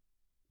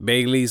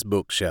Bailey's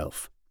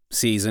Bookshelf,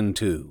 Season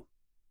 2,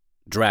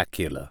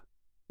 Dracula,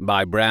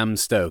 by Bram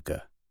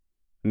Stoker,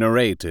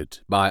 narrated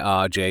by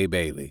R.J.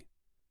 Bailey.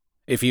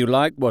 If you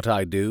like what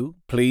I do,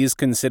 please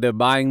consider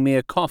buying me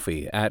a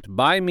coffee at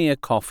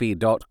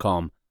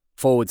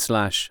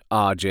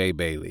buymeacoffee.com/R.J.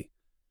 Bailey.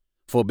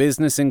 For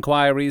business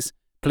inquiries,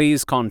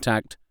 please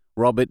contact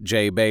Robert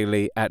J.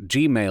 Bailey at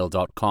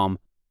gmail.com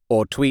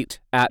or tweet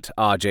at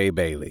R.J.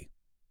 Bailey.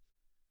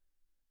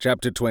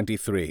 Chapter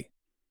 23.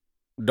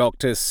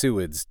 Dr.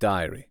 Seward's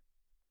Diary.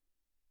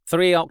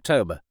 3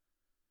 October.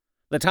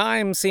 The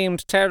time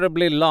seemed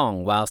terribly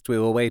long whilst we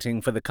were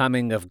waiting for the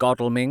coming of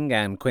Godalming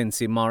and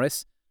Quincey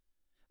Morris.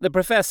 The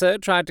professor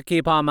tried to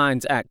keep our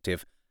minds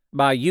active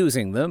by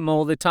using them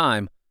all the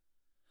time.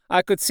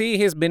 I could see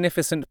his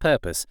beneficent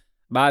purpose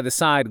by the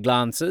side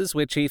glances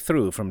which he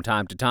threw from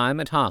time to time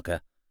at Harker.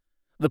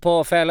 The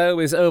poor fellow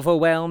is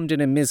overwhelmed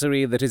in a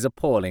misery that is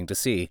appalling to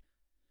see.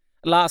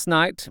 Last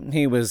night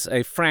he was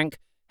a frank,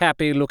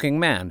 happy-looking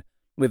man,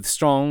 with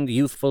strong,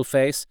 youthful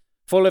face,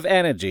 full of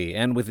energy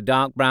and with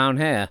dark brown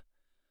hair.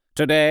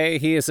 Today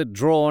he is a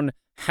drawn,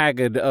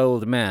 haggard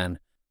old man,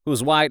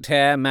 whose white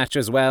hair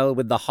matches well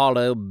with the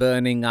hollow,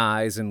 burning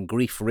eyes and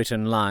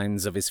grief-written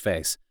lines of his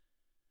face.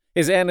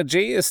 His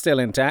energy is still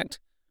intact.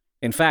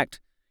 In fact,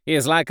 he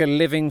is like a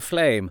living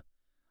flame.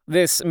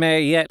 This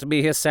may yet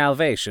be his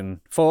salvation,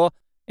 for,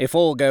 if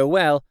all go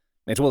well,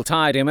 it will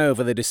tide him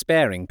over the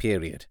despairing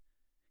period.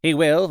 He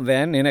will,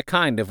 then, in a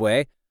kind of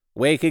way,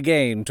 wake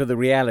again to the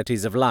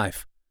realities of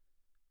life.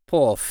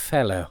 Poor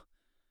fellow!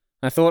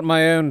 I thought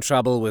my own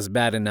trouble was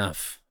bad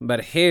enough,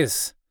 but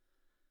his—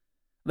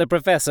 The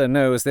professor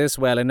knows this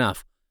well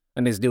enough,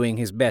 and is doing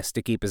his best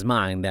to keep his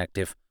mind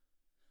active.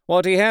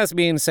 What he has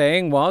been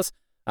saying was,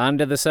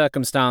 under the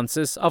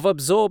circumstances, of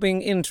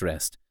absorbing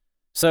interest.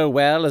 So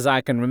well as I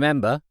can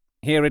remember,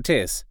 here it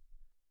is.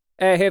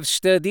 I have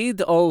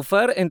studied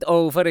over and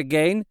over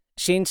again,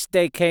 since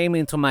they came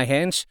into my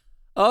hands,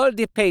 all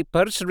the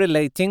papers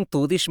relating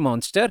to this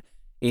monster,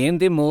 and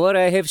the more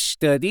I have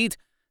studied,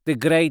 the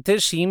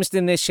greater seems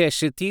the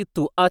necessity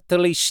to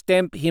utterly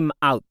stamp him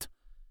out.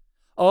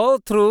 All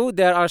through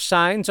there are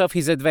signs of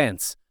his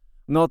advance,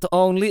 not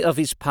only of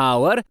his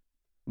power,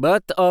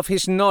 but of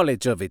his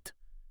knowledge of it.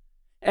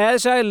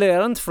 As I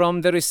learned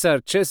from the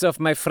researches of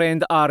my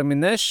friend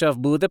Arminas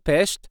of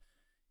Budapest,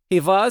 he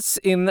was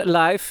in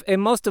life a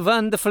most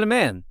wonderful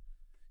man,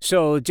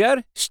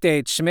 soldier,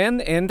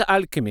 statesman, and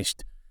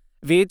alchemist,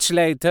 which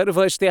later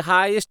was the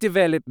highest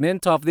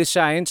development of the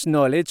science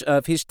knowledge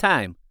of his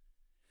time.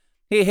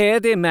 He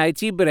had a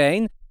mighty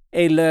brain,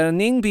 a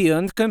learning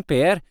beyond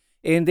compare,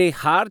 and a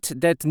heart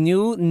that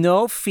knew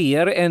no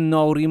fear and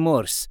no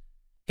remorse.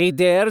 He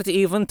dared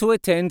even to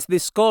attend the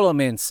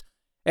scholomance,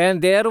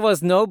 and there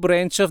was no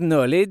branch of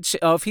knowledge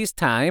of his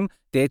time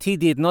that he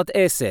did not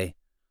essay.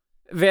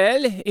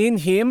 Well, in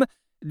him,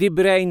 the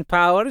brain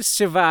powers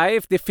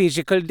survived the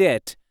physical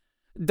death,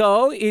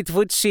 though it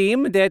would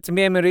seem that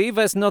memory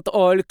was not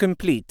all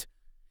complete.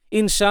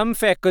 In some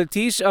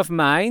faculties of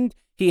mind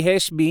he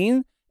has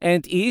been,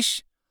 and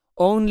is,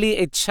 only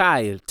a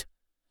child.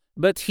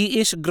 But he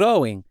is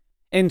growing,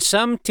 and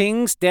some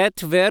things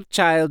that were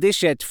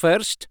childish at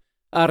first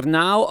are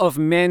now of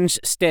man's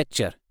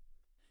stature.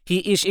 He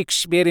is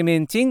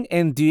experimenting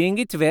and doing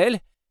it well,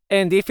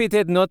 and if it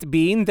had not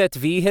been that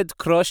we had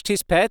crossed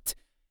his path,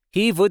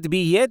 he would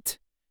be yet,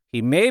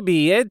 he may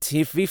be yet,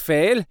 if we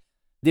fail,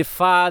 the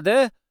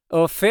father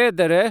or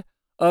furtherer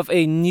of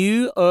a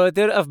new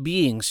order of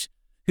beings,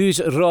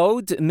 whose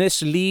road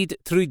must lead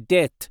through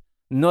death,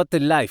 not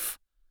life.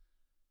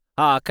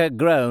 Harker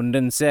groaned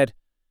and said,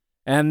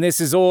 "And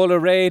this is all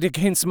arrayed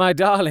against my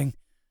darling.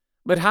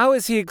 But how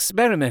is he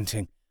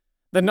experimenting?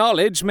 The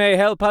knowledge may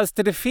help us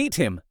to defeat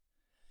him."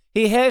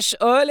 "He has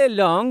all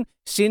along,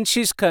 since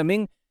his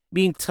coming,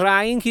 been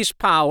trying his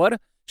power,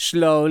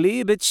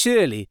 slowly but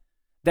surely.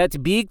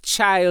 That big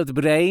child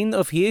brain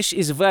of his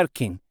is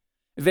working.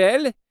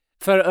 Well,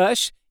 for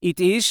us it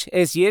is,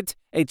 as yet,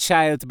 a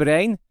child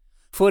brain,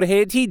 for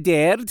had he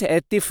dared,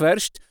 at the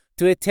first,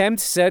 to attempt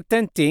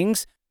certain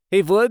things,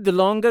 he would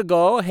long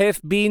ago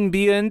have been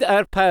beyond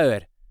our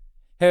power.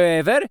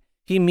 However,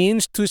 he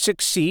means to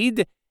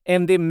succeed,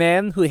 and the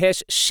man who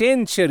has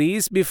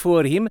centuries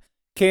before him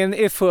can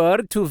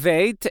afford to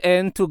wait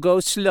and to go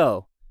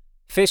slow.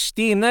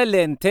 Festina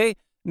lente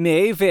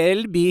may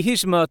well be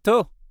his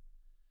motto."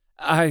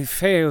 "I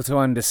fail to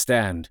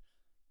understand,"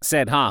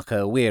 said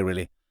Harker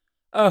wearily.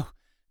 "Oh,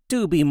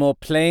 do be more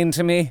plain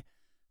to me.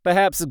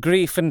 Perhaps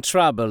grief and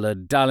trouble are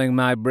dulling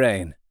my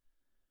brain."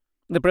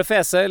 The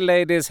professor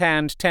laid his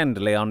hand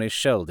tenderly on his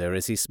shoulder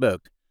as he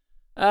spoke.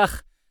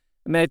 "Ah,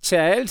 my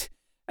child,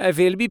 I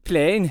will be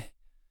plain.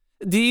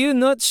 Do you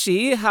not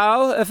see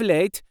how, of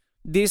late,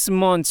 this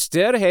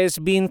monster has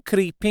been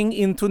creeping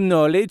into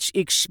knowledge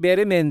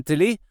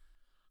experimentally?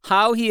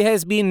 How he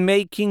has been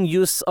making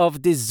use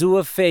of the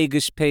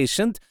zoophagous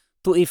patient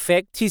to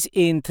effect his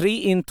entry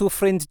into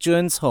friend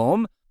John's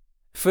home?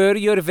 For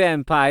your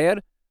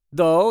vampire,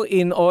 though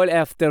in all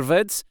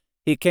afterwards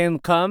he can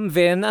come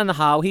when and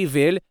how he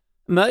will,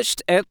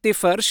 must at the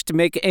first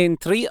make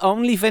entry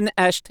only when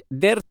asked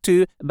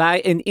thereto by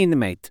an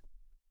inmate.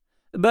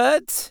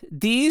 But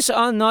these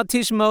are not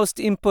his most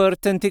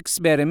important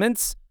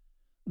experiments.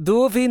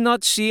 Do we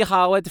not see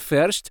how at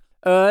first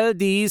all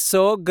these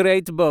so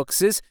great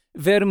boxes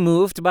were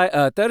moved by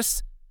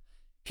others?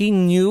 He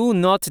knew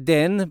not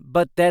then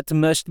but that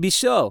must be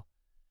so.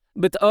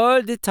 But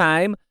all the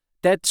time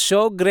that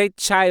so great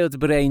child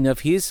brain of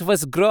his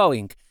was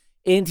growing,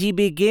 and he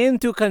began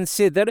to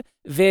consider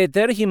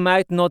whether he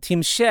might not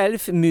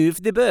himself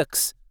move the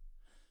box.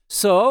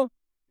 So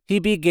he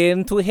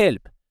began to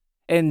help,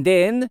 and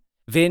then,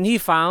 when he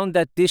found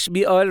that this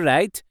be all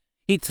right,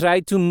 he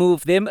tried to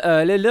move them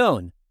all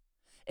alone.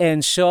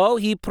 And so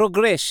he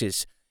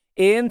progresses,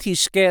 and he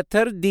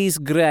scattered these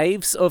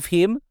graves of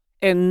him,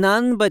 and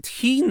none but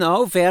he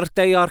know where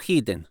they are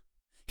hidden.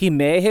 He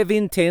may have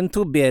intended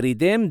to bury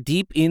them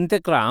deep in the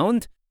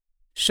ground,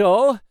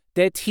 so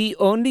that he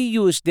only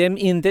used them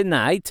in the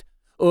night,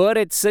 or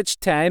at such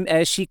time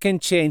as he can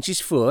change his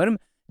form,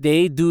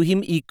 they do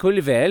him equal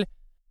well,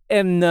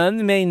 and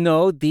none may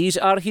know these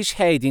are his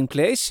hiding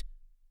place.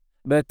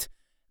 But,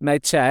 my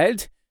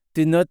child,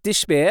 do not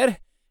despair.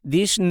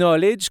 This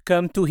knowledge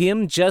come to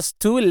him just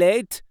too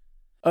late.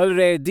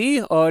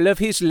 Already all of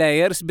his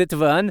layers but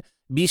one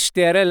be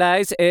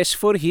sterilized as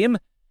for him,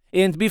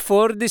 and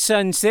before the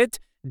sunset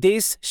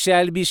this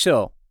shall be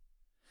so.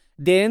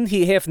 Then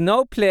he have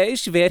no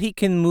place where he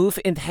can move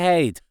and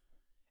hide.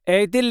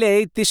 I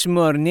delayed this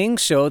morning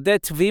so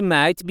that we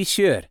might be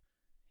sure.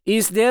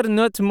 Is there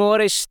not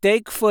more at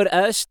stake for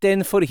us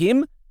than for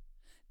him?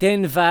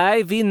 Then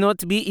why we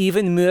not be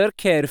even more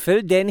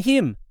careful than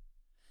him?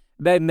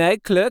 By my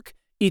clock,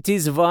 it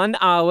is 1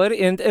 hour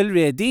and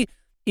already,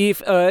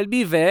 if all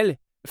be well,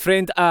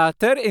 friend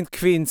Arthur and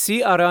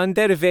Quincy are on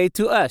their way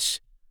to us.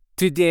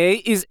 Today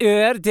is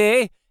our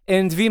day,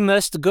 and we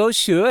must go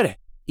sure,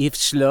 if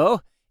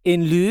slow,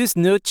 and lose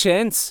no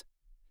chance.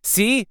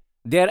 See,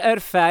 there are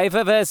 5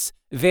 of us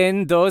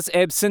when those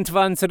absent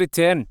ones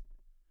return.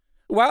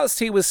 Whilst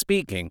he was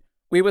speaking,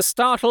 we were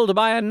startled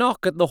by a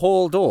knock at the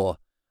hall door,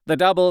 the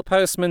double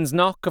postman's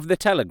knock of the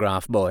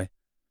telegraph boy.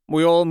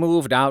 We all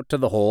moved out to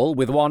the hall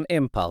with one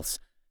impulse,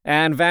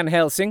 and Van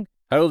Helsing,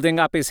 holding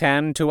up his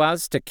hand to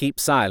us to keep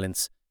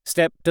silence,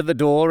 stepped to the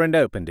door and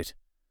opened it.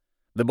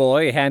 The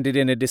boy handed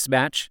in a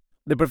dispatch.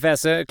 The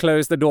professor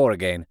closed the door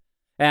again,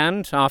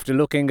 and, after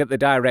looking at the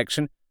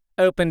direction,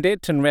 opened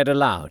it and read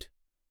aloud.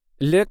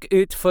 Look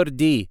out for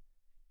D.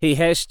 He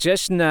has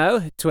just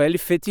now,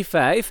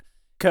 12:55,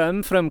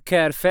 come from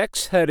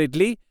Carfax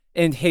hurriedly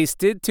and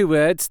hasted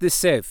towards the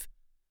south.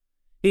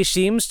 He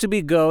seems to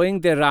be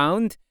going the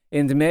round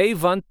and may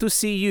want to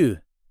see you.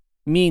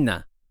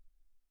 Mina.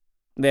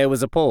 There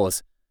was a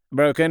pause,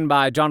 broken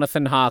by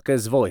Jonathan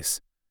Harker's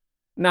voice.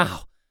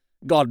 Now,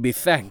 God be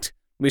thanked,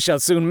 we shall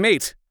soon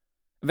meet.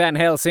 Van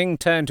Helsing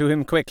turned to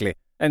him quickly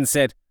and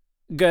said,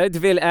 God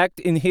will act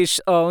in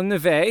his own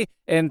way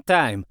and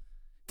time.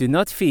 Do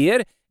not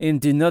fear and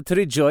do not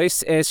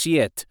rejoice as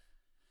yet.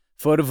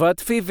 For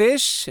what we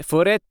wish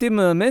for at the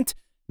moment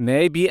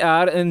may be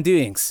our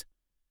undoings.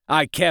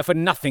 I care for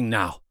nothing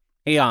now,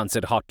 he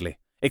answered hotly,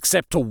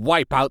 except to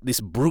wipe out this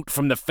brute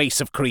from the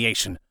face of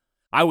creation.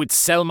 I would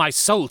sell my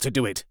soul to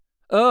do it.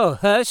 Oh,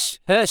 hush,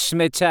 hush,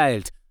 my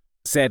child,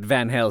 said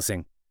Van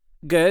Helsing.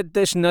 God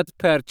does not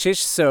purchase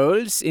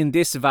souls in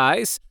this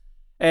wise,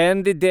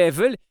 and the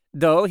devil,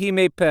 though he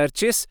may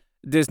purchase,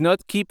 does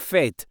not keep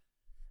faith.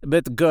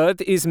 But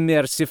God is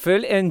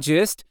merciful and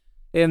just,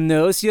 and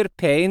knows your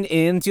pain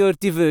and your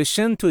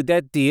devotion to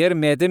that dear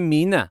Madam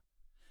Mina.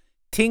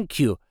 Think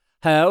you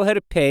how her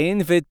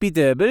pain would be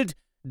doubled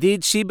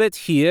did she but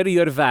hear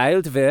your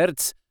wild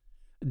words?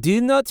 Do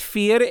not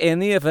fear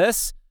any of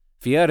us.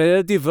 We are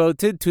all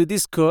devoted to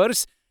this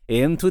course,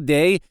 and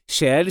today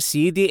shall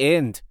see the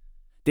end.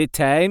 The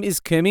time is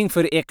coming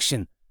for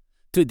action.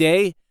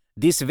 Today,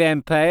 this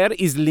vampire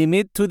is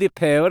limited to the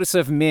powers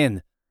of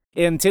men.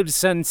 Until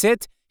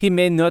sunset, he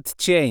may not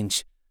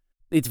change.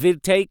 It will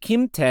take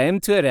him time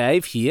to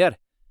arrive here.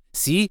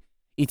 See,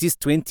 it is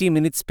 20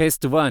 minutes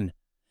past 1,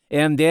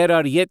 and there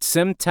are yet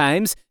some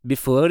times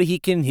before he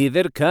can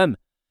hither come.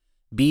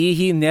 Be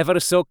he never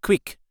so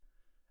quick.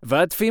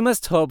 What we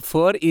must hope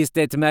for is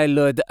that my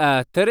Lord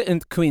Arthur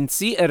and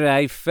Quincy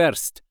arrive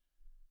first.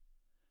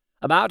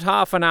 About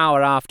half an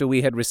hour after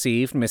we had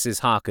received Mrs.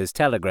 Harker's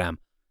telegram,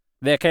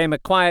 there came a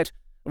quiet,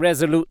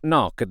 resolute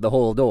knock at the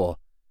hall door.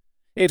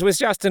 It was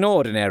just an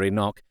ordinary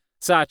knock,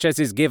 such as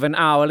is given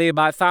hourly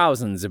by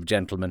thousands of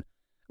gentlemen,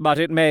 but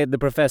it made the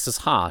professor's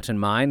heart and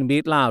mine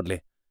beat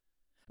loudly.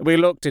 We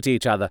looked at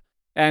each other,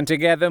 and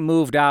together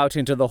moved out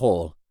into the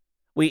hall.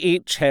 We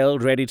each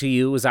held ready to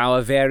use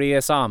our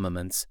various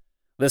armaments,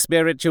 the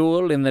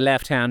spiritual in the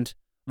left hand,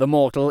 the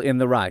mortal in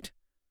the right.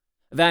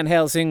 Van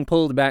Helsing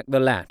pulled back the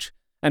latch,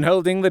 and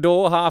holding the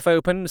door half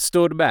open,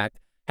 stood back,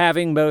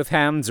 having both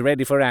hands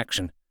ready for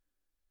action.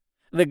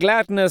 The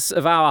gladness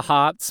of our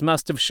hearts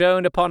must have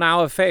shone upon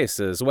our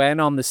faces when,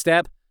 on the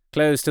step,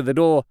 close to the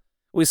door,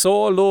 we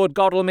saw Lord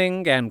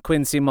Godalming and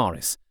Quincy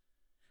Morris.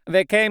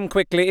 They came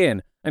quickly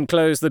in and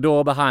closed the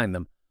door behind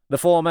them, the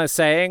former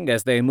saying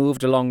as they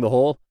moved along the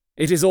hall.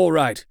 "It is all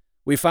right.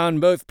 We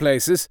found both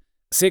places,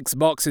 6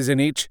 boxes in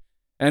each,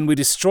 and we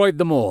destroyed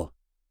them all."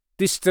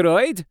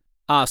 "Destroyed?"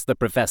 asked the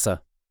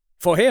professor.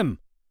 "For him."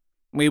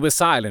 We were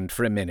silent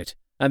for a minute,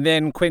 and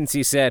then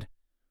Quincy said,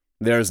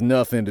 "There's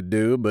nothing to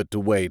do but to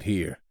wait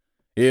here.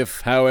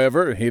 If,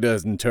 however, he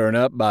doesn't turn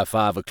up by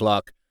 5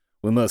 o'clock,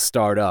 we must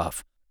start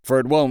off, for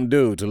it won't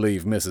do to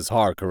leave Mrs.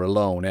 Harker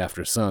alone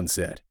after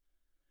sunset."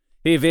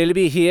 "He will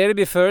be here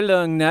before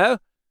long now,"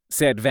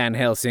 said Van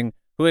Helsing,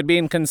 who had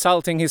been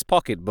consulting his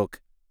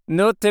pocketbook.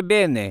 "Nota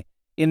bene,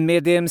 in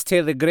Madame's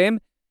telegram,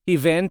 he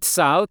went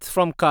south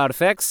from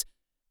Carfax.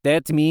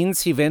 That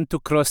means he went to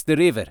cross the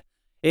river,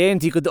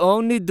 and he could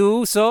only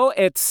do so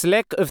at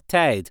slack of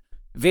tide,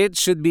 which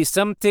should be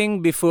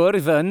something before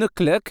 1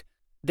 o'clock.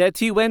 That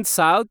he went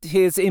south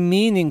has a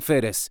meaning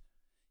for us.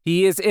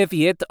 He is as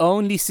yet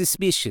only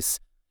suspicious,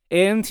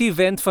 and he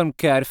went from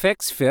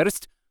Carfax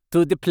first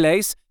to the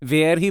place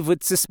where he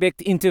would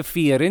suspect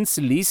interference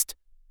least.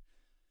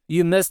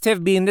 You must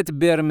have been at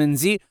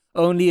Bermondsey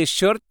only a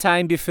short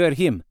time before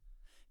him.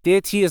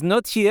 That he is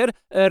not here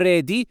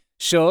already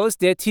shows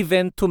that he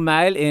went to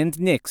Mile End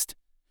next.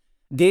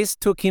 This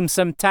took him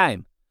some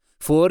time,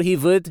 for he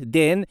would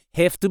then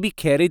have to be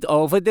carried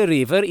over the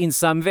river in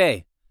some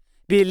way.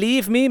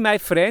 Believe me, my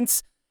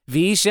friends,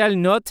 we shall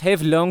not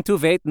have long to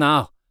wait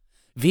now.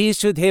 We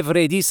should have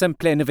ready some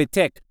plan of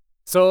attack,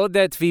 so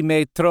that we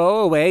may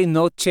throw away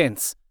no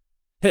chance.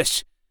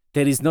 Hush,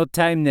 there is no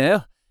time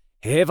now.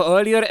 Have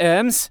all your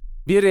arms.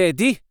 Be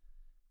ready."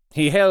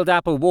 He held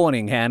up a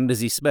warning hand as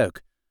he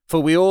spoke,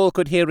 for we all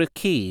could hear a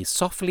key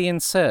softly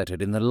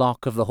inserted in the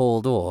lock of the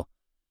hall door.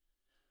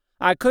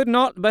 I could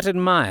not but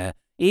admire,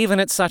 even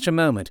at such a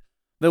moment,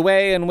 the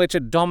way in which a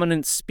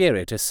dominant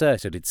spirit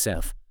asserted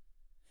itself.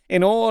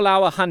 In all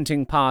our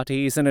hunting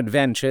parties and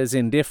adventures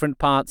in different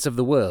parts of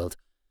the world,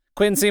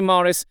 Quincy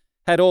Morris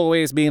had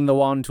always been the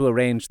one to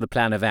arrange the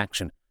plan of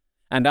action,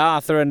 and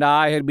Arthur and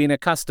I had been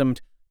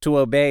accustomed to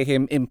obey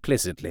him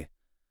implicitly.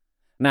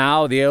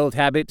 Now the old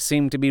habit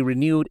seemed to be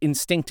renewed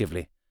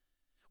instinctively.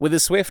 With a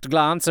swift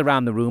glance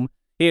around the room,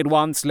 he at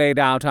once laid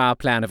out our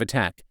plan of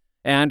attack,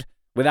 and,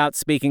 without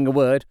speaking a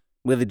word,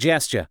 with a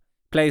gesture,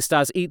 placed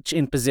us each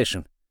in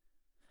position.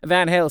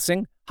 Van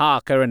Helsing,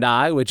 Harker, and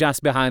I were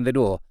just behind the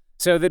door,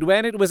 so that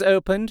when it was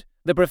opened,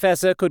 the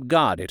professor could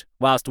guard it,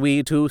 whilst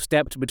we two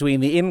stepped between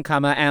the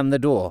incomer and the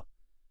door.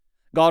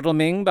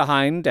 Godalming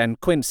behind and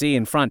Quincy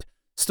in front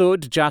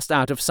stood just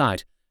out of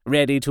sight,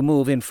 ready to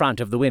move in front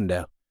of the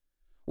window.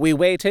 We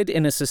waited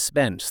in a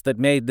suspense that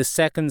made the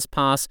seconds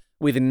pass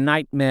with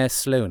nightmare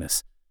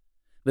slowness.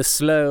 The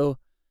slow,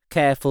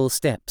 careful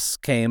steps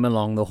came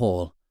along the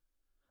hall.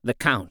 The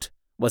Count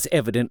was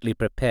evidently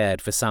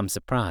prepared for some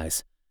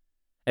surprise.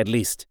 At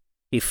least,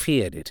 he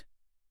feared it.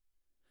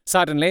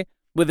 Suddenly,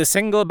 with a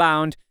single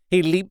bound,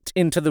 he leaped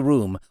into the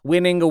room,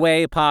 winning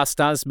away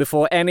past us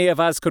before any of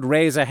us could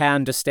raise a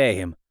hand to stay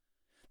him.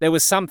 There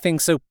was something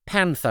so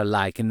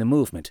panther-like in the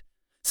movement,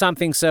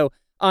 something so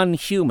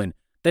unhuman,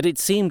 that it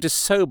seemed to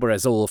sober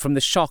us all from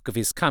the shock of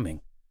his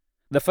coming.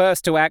 The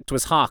first to act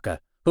was Harker,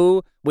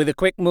 who, with a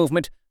quick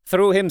movement,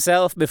 threw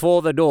himself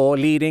before the door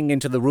leading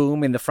into the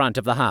room in the front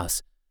of the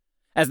house.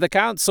 As the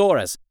Count saw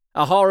us,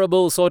 a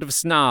horrible sort of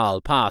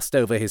snarl passed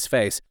over his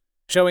face,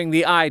 showing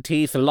the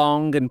eye-teeth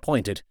long and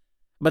pointed,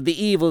 but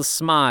the evil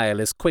smile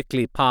as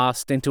quickly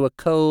passed into a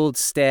cold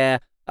stare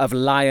of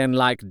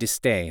lion-like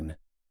disdain.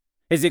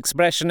 His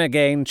expression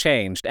again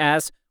changed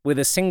as, with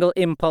a single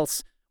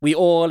impulse, we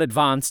all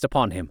advanced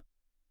upon him.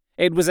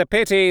 It was a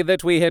pity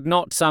that we had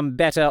not some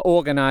better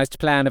organized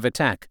plan of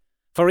attack,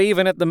 for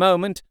even at the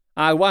moment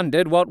I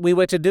wondered what we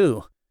were to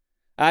do.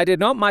 I did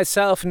not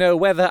myself know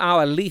whether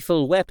our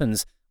lethal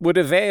weapons would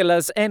avail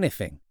us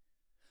anything.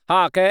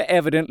 Harker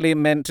evidently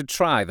meant to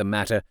try the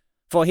matter,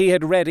 for he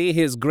had ready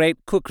his great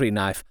cookery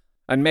knife,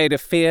 and made a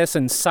fierce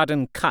and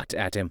sudden cut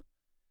at him.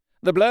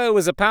 The blow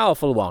was a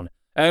powerful one,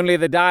 only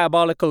the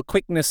diabolical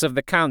quickness of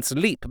the Count's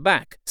leap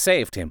back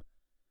saved him.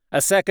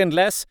 A second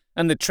less,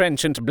 and the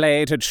trenchant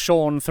blade had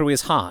shorn through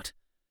his heart.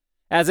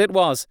 As it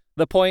was,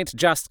 the point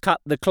just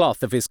cut the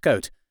cloth of his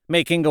coat,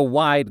 making a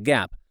wide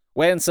gap,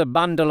 whence a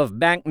bundle of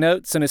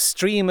banknotes and a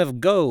stream of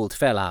gold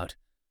fell out.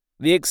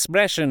 The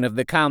expression of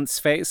the Count's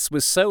face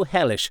was so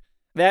hellish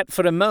that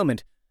for a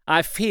moment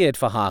I feared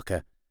for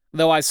Harker,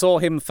 though I saw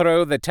him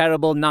throw the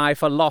terrible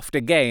knife aloft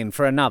again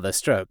for another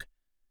stroke.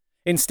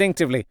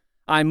 Instinctively,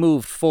 I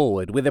moved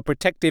forward with a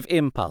protective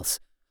impulse,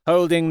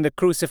 holding the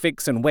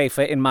crucifix and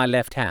wafer in my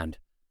left hand.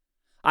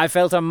 I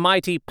felt a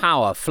mighty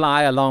power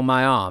fly along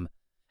my arm,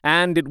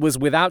 and it was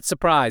without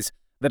surprise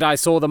that I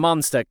saw the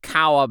monster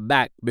cower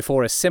back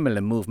before a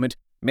similar movement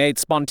made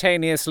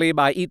spontaneously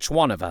by each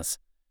one of us.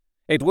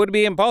 It would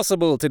be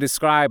impossible to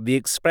describe the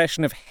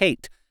expression of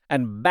hate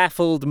and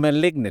baffled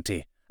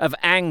malignity, of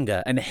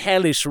anger and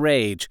hellish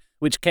rage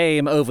which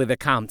came over the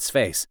Count's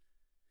face.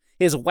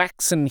 His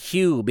waxen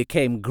hue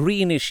became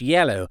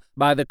greenish-yellow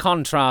by the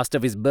contrast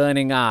of his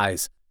burning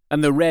eyes,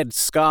 and the red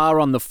scar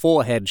on the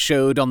forehead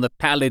showed on the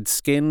pallid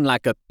skin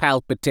like a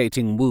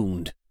palpitating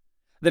wound.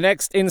 The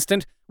next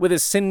instant With a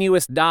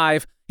sinuous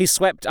dive, he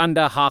swept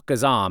under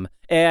Harker's arm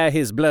ere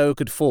his blow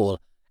could fall,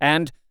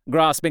 and,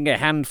 grasping a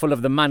handful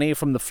of the money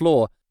from the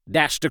floor,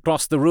 dashed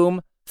across the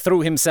room, threw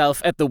himself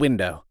at the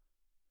window.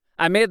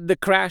 Amid the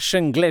crash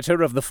and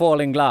glitter of the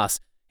falling glass,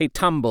 he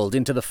tumbled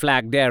into the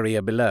flagged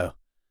area below.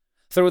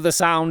 Through the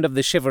sound of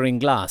the shivering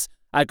glass,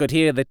 I could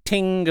hear the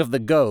ting of the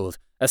gold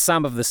as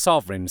some of the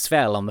sovereigns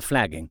fell on the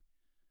flagging.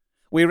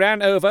 We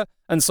ran over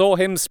and saw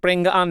him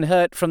spring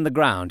unhurt from the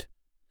ground.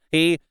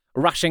 He,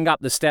 rushing up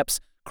the steps,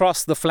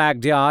 crossed the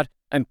flagged yard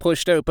and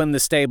pushed open the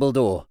stable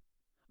door.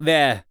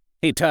 There,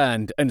 he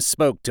turned and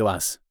spoke to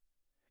us.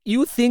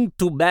 "You think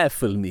to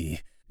baffle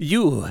me,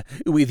 you,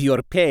 with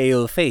your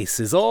pale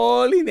faces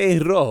all in a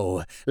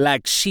row,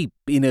 like sheep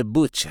in a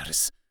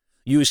butcher's.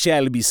 You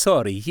shall be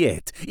sorry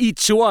yet,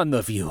 each one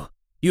of you.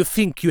 You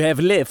think you have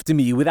left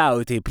me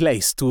without a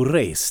place to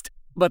rest,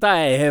 but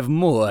I have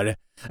more.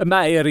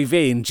 My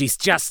revenge is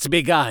just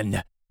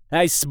begun.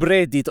 I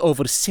spread it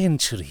over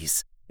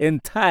centuries,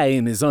 and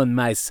time is on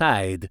my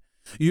side.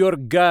 Your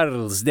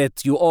girls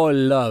that you all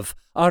love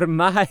are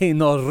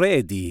mine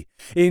already,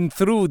 and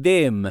through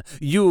them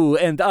you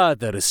and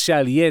others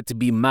shall yet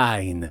be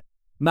mine.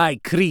 My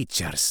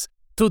creatures,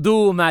 to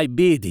do my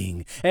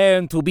bidding,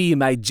 and to be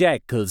my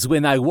jackals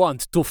when I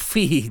want to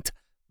feed.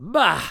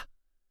 Bah!"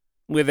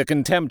 With a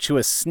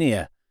contemptuous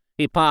sneer,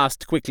 he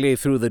passed quickly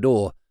through the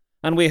door,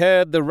 and we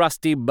heard the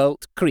rusty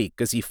bolt creak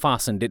as he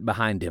fastened it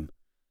behind him.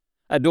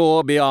 A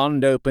door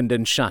beyond opened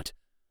and shut.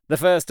 The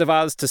first of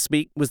us to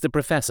speak was the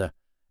professor,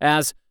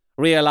 as,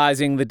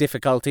 realizing the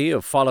difficulty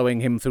of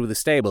following him through the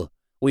stable,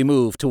 we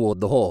moved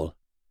toward the hall.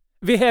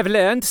 "We have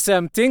learned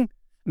something,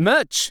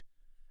 much.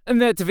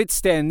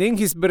 Notwithstanding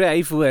his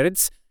brave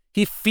words,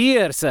 he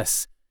fears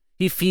us.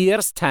 He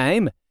fears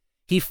time.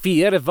 He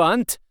fears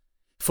want.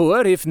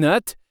 For if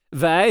not,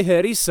 why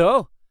hurry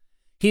so?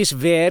 His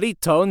very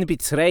tone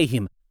betray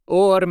him,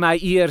 or my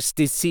ears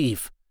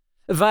deceive.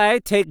 Why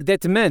take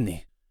that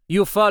money?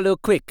 You follow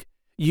quick.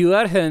 You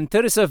are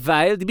hunters of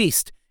wild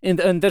beast,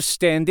 and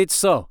understand it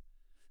so.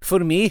 For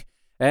me,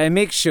 I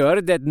make sure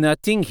that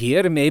nothing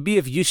here may be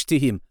of use to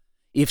him.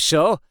 If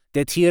so,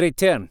 that he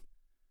return."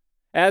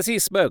 As he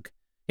spoke,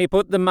 he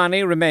put the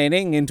money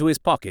remaining into his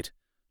pocket,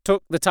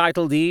 took the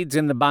title deeds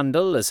in the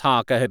bundle as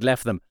Harker had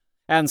left them,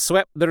 and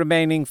swept the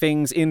remaining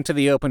things into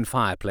the open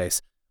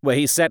fireplace, where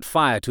he set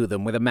fire to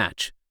them with a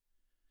match.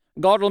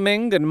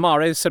 Godalming and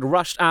Morris had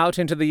rushed out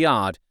into the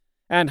yard,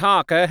 and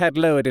Harker had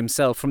lowered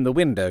himself from the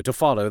window to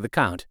follow the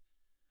Count.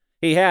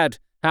 He had,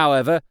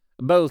 however,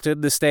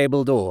 bolted the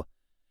stable door,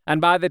 and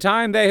by the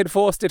time they had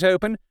forced it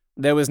open,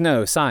 there was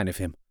no sign of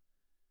him.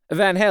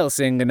 Van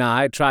Helsing and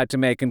I tried to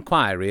make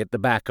inquiry at the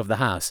back of the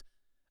house,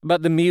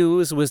 but the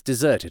mews was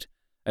deserted,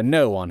 and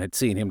no one had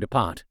seen him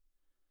depart.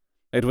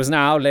 It was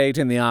now late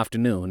in the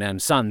afternoon, and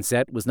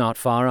sunset was not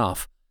far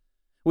off.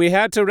 We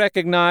had to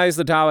recognize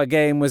that our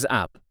game was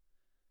up.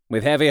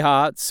 With heavy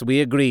hearts,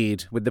 we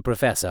agreed with the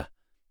professor,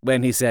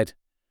 when he said,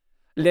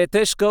 "Let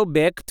us go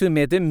back to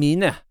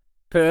Medemina.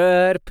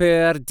 Poor,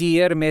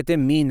 dear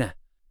Medemina.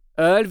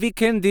 All we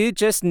can do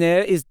just now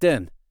is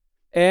done,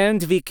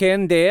 and we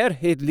can there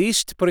at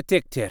least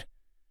protect her.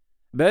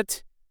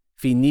 But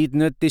we need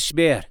not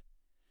despair.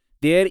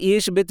 There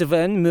is but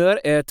one more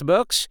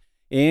outbox,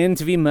 and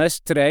we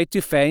must try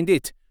to find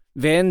it.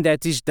 When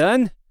that is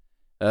done,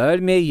 all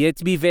may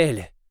yet be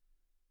well."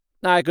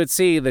 I could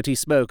see that he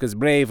spoke as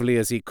bravely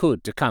as he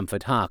could to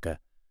comfort Harker.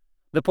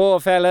 The poor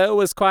fellow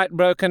was quite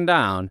broken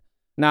down.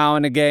 Now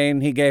and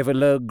again he gave a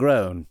low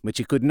groan, which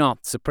he could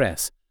not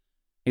suppress.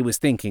 He was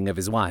thinking of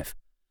his wife.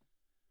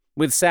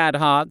 With sad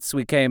hearts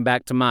we came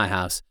back to my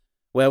house,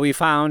 where we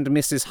found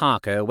Mrs.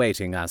 Harker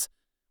awaiting us,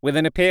 with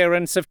an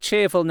appearance of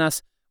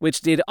cheerfulness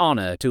which did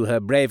honor to her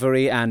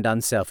bravery and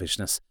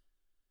unselfishness.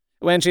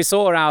 When she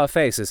saw our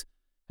faces,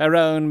 her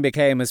own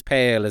became as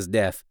pale as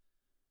death.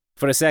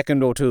 For a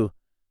second or two,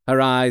 her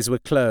eyes were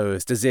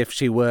closed as if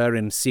she were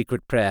in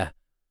secret prayer,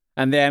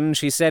 and then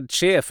she said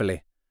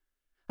cheerfully,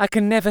 "I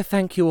can never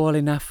thank you all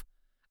enough.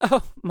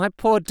 Oh, my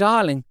poor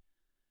darling."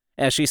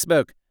 As she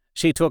spoke,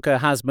 she took her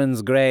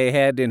husband's grey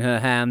head in her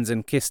hands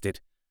and kissed it.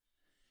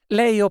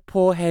 "Lay your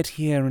poor head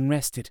here and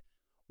rest it.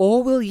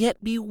 All will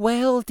yet be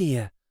well,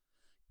 dear.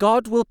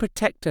 God will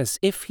protect us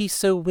if he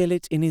so will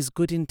it in his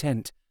good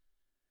intent."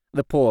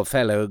 The poor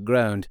fellow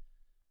groaned.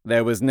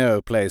 There was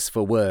no place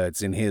for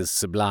words in his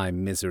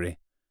sublime misery.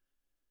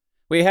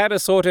 We had a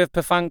sort of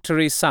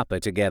perfunctory supper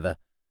together,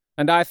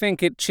 and I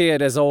think it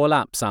cheered us all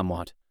up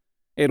somewhat.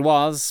 It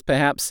was,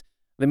 perhaps,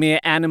 the mere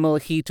animal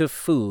heat of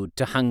food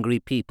to hungry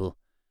people,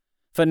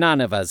 for none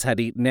of us had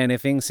eaten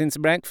anything since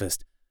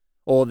breakfast,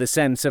 or the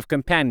sense of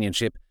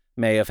companionship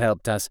may have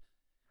helped us.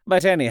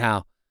 But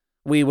anyhow,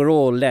 we were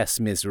all less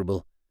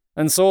miserable,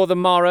 and saw the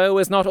morrow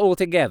as not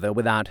altogether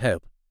without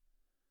hope.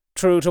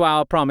 True to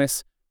our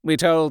promise, we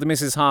told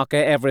Mrs.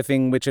 Harker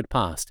everything which had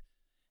passed,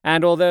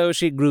 and although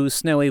she grew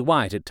snowy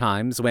white at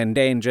times when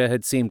danger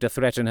had seemed to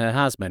threaten her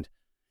husband,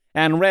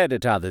 and red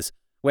at others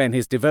when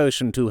his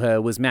devotion to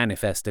her was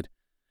manifested,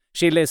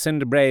 she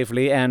listened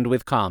bravely and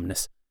with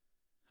calmness.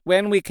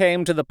 When we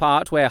came to the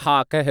part where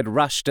Harker had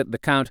rushed at the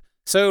Count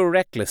so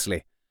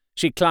recklessly,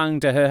 she clung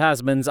to her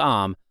husband's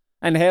arm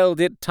and held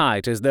it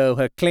tight as though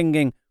her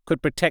clinging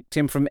could protect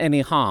him from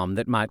any harm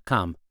that might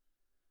come.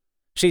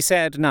 She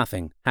said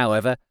nothing,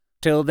 however,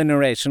 till the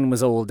narration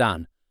was all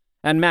done,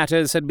 and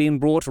matters had been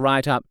brought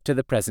right up to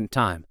the present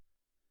time.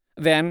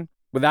 Then,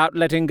 without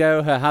letting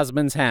go her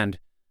husband's hand,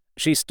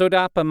 she stood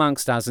up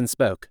amongst us and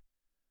spoke.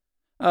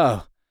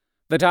 Oh,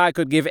 that I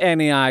could give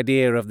any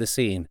idea of the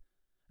scene,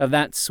 of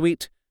that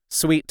sweet,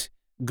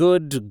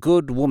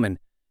 good woman,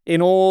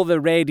 in all the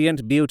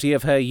radiant beauty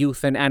of her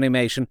youth and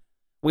animation,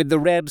 with the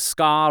red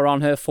scar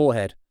on her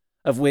forehead,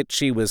 of which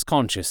she was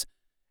conscious,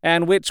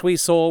 and which we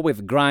saw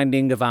with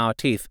grinding of our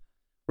teeth,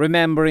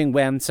 remembering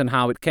whence and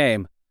how it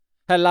came,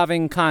 her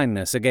loving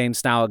kindness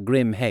against our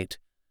grim hate,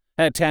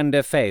 her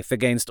tender faith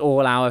against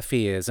all our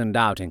fears and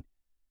doubting,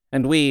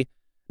 and we,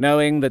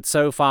 knowing that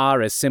so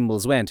far as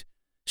symbols went,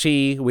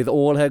 she, with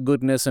all her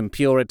goodness and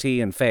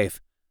purity and faith,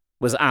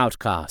 was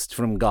outcast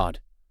from God.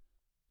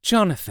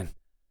 "Jonathan,"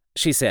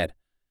 she said,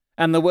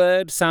 and the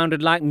word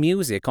sounded like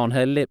music on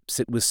her lips,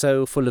 it was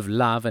so full of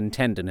love and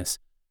tenderness.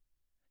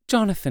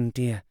 "Jonathan,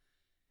 dear,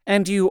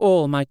 and you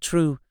all my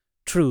true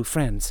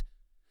friends,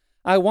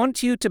 I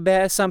want you to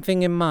bear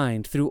something in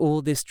mind through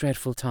all this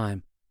dreadful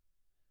time.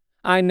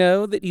 I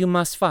know that you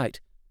must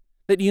fight,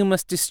 that you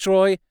must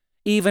destroy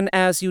even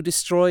as you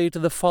destroyed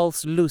the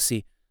false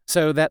Lucy,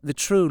 so that the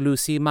true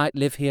Lucy might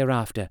live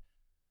hereafter.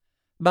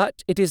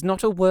 But it is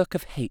not a work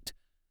of hate.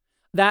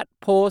 That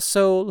poor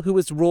soul who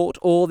has wrought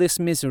all this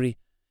misery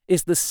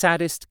is the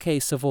saddest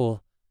case of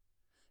all.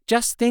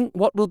 Just think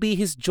what will be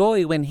his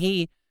joy when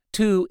he,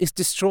 too, is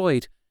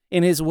destroyed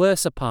in his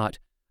worser part,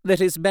 that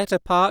his better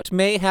part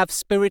may have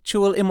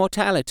spiritual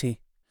immortality.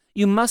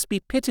 You must be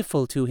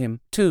pitiful to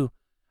him, too,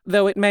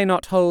 though it may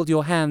not hold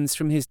your hands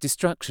from his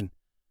destruction."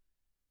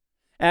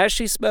 As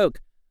she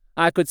spoke,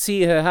 I could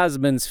see her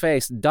husband's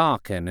face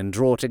darken and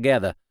draw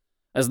together,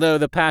 as though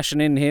the passion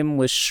in him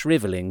was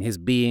shrivelling his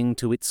being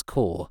to its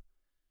core.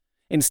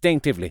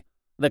 Instinctively,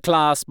 the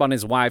clasp on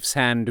his wife's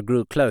hand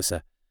grew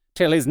closer,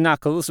 till his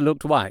knuckles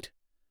looked white.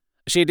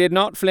 She did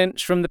not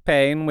flinch from the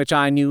pain which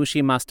I knew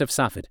she must have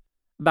suffered,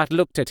 but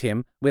looked at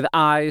him with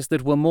eyes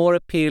that were more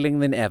appealing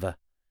than ever.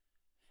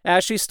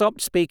 As she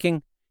stopped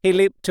speaking, he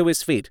leaped to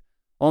his feet,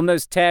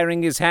 almost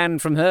tearing his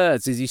hand from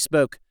hers as he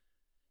spoke.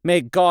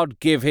 "May God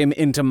give him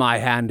into my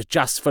hand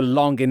just for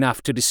long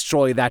enough to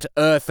destroy that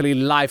earthly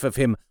life of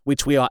him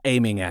which we are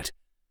aiming at.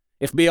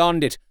 If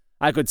beyond it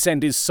I could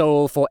send his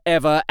soul for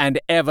ever and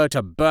ever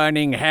to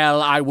burning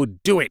hell, I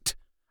would do it."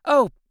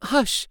 "Oh,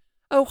 hush!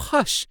 Oh,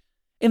 hush!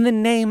 In the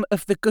name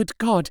of the good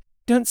God,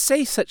 don't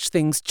say such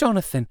things,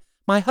 Jonathan,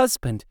 my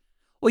husband,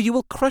 or you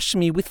will crush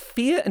me with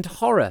fear and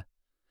horror.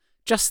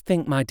 Just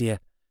think, my dear,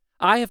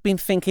 I have been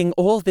thinking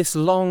all this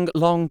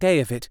long day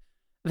of it,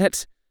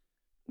 that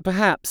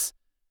perhaps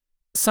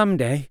some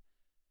day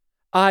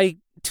I,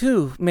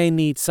 too, may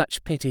need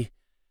such pity,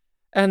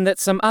 and that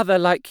some other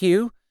like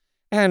you,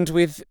 and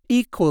with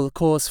equal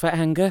cause for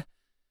anger,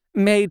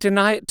 may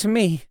deny it to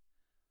me.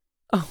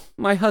 Oh,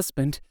 my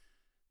husband,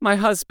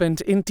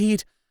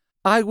 indeed,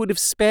 I would have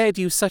spared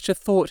you such a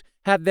thought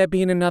had there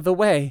been another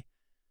way.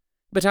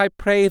 But I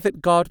pray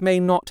that God may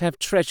not have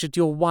treasured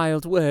your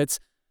wild words,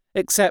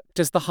 except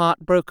as the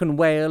heart-broken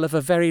wail of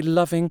a very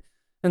loving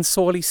and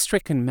sorely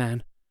stricken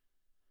man.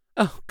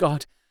 Oh,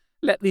 God,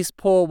 let these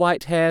poor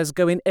white hairs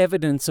go in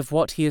evidence of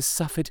what he has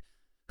suffered,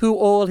 who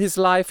all his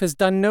life has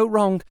done no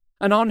wrong,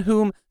 and on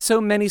whom so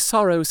many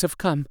sorrows have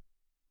come."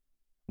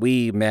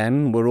 We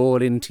men were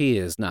all in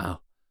tears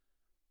now.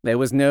 There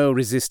was no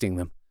resisting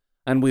them,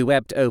 and we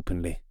wept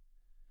openly.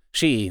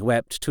 She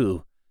wept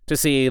too, to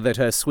see that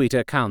her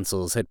sweeter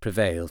counsels had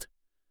prevailed.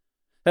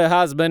 Her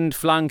husband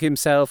flung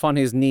himself on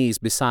his knees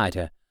beside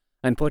her,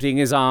 and putting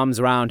his arms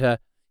round her,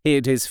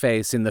 hid his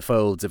face in the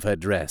folds of her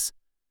dress.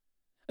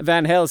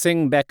 Van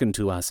Helsing beckoned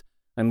to us,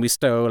 and we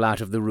stole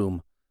out of the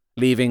room,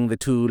 leaving the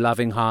two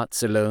loving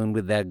hearts alone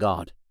with their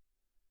God.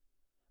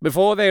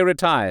 Before they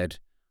retired,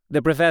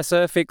 the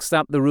professor fixed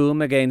up the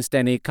room against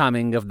any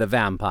coming of the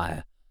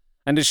vampire,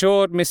 and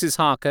assured Mrs.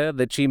 Harker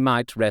that she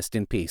might rest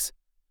in peace.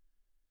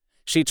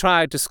 She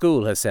tried to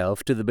school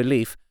herself to the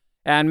belief,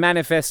 and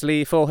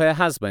manifestly for her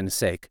husband's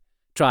sake,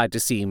 tried to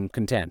seem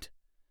content.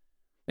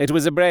 It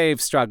was a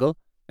brave struggle,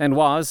 and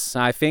was,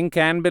 I think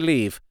and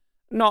believe,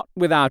 not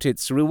without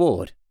its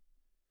reward.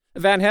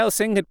 Van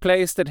Helsing had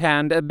placed at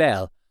hand a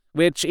bell,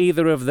 which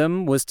either of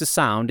them was to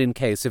sound in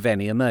case of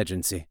any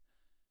emergency.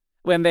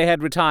 When they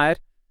had retired,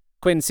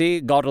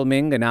 Quincy,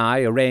 Godalming, and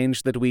I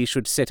arranged that we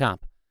should sit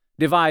up,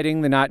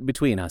 dividing the night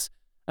between us,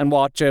 and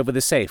watch over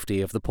the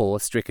safety of the poor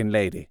stricken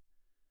lady.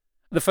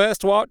 The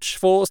first watch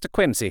falls to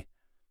Quincy,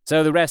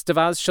 so the rest of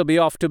us shall be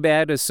off to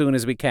bed as soon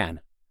as we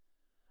can.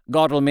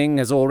 Godalming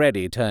has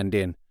already turned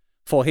in,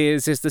 for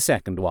his is the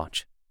second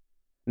watch.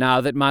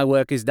 Now that my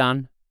work is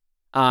done,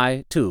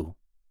 I, too,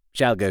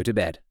 shall go to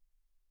bed.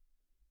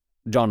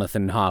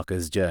 Jonathan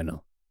Harker's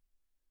Journal.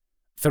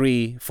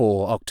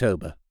 3-4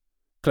 October,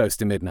 close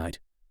to midnight.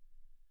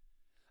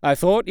 I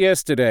thought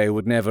yesterday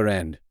would never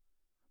end,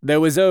 There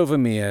was over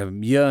me a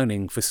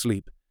yearning for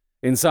sleep,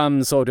 in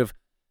some sort of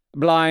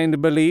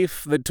blind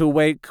belief that to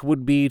wake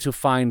would be to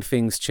find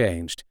things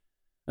changed,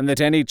 and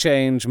that any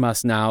change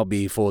must now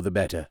be for the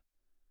better.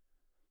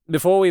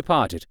 Before we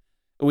parted,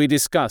 we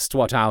discussed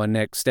what our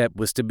next step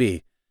was to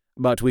be,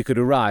 but we could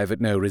arrive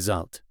at no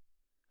result.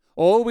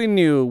 All we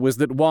knew was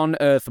that one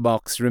earth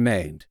box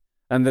remained,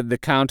 and that the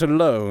Count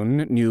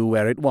alone knew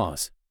where it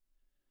was.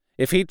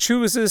 If he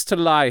chooses to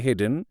lie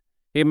hidden,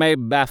 he may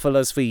baffle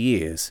us for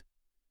years.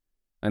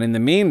 And in the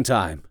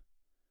meantime,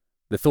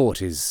 the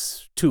thought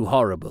is too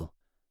horrible.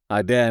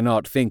 I dare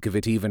not think of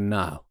it even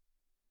now.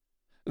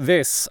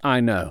 This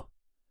I know,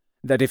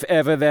 that if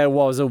ever there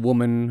was a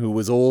woman who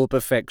was all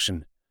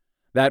perfection,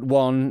 that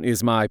one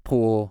is my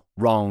poor,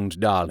 wronged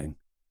darling.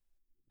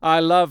 I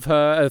love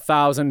her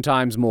 1,000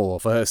 times more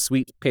for her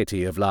sweet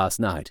pity of last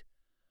night,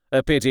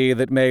 a pity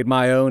that made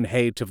my own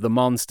hate of the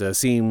monster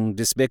seem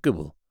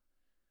despicable.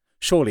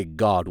 Surely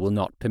God will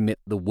not permit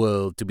the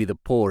world to be the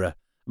poorer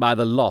by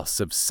the loss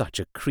of such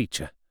a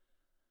creature.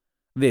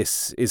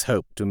 This is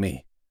hope to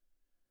me.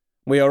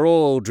 We are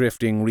all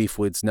drifting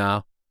reefwards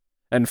now,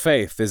 and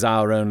faith is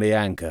our only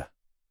anchor.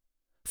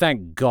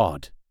 Thank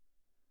God.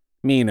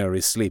 Mina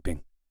is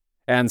sleeping,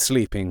 and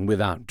sleeping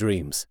without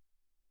dreams.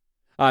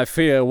 I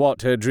fear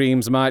what her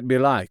dreams might be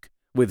like,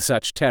 with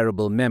such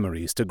terrible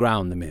memories to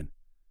ground them in.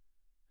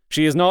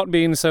 She has not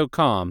been so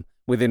calm,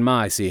 within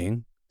my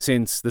seeing,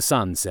 since the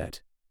sun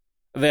set.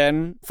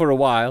 Then, for a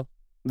while,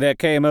 there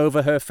came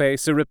over her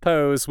face a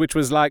repose which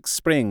was like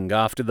spring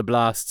after the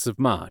blasts of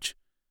March.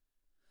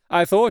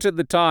 I thought at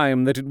the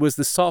time that it was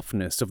the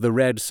softness of the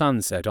red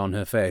sunset on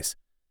her face,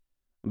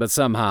 but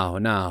somehow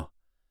now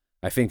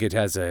I think it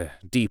has a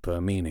deeper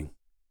meaning.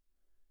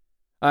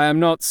 I am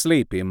not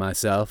sleepy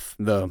myself,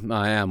 though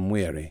I am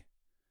weary.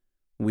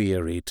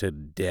 Weary to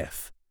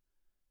death.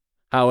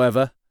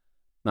 However,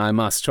 I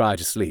must try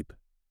to sleep,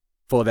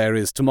 for there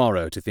is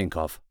tomorrow to think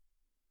of,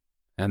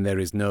 and there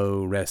is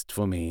no rest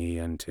for me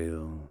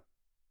until...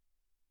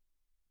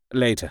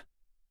 Later,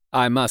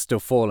 I must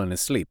have fallen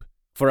asleep,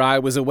 for I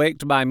was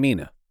awaked by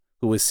Mina,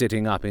 who was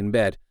sitting up in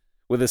bed,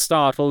 with a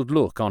startled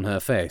look on her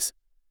face.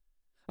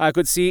 I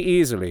could see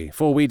easily,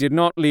 for we did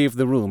not leave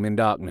the room in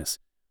darkness.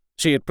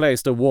 She had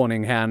placed a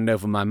warning hand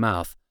over my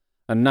mouth,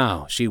 and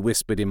now she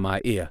whispered in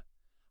my ear,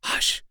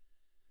 "Hush!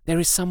 There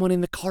is someone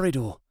in the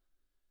corridor."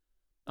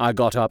 I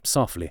got up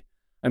softly,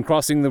 and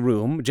crossing the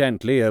room,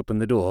 gently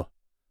opened the door.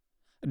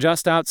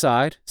 Just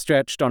outside,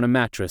 stretched on a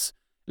mattress,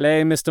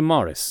 lay Mr.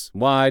 Morris,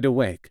 wide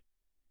awake.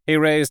 He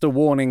raised a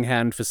warning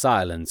hand for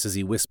silence as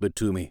he whispered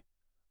to me,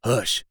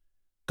 "Hush!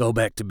 Go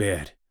back to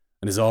bed.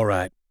 It is all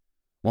right.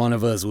 One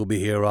of us will be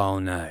here all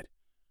night.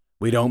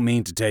 We don't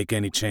mean to take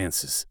any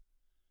chances."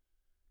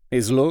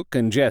 His look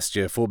and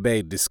gesture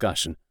forbade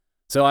discussion,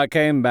 so I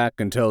came back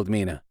and told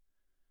Mina.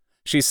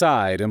 She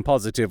sighed, and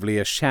positively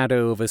a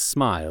shadow of a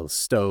smile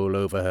stole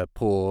over her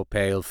poor,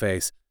 pale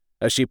face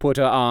as she put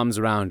her arms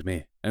round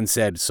me and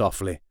said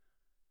softly,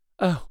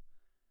 "Oh,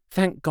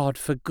 thank God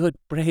for good,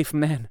 brave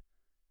men."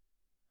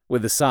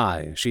 With a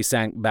sigh, she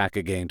sank back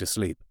again to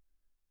sleep.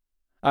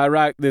 I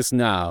write this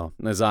now,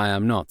 as I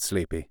am not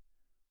sleepy,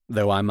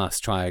 though I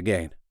must try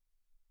again.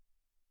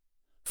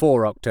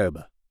 4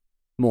 October,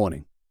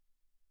 morning.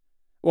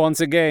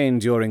 Once again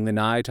during the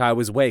night I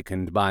was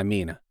wakened by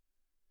Mina.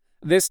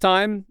 This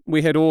time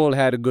we had all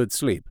had a good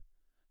sleep,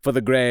 for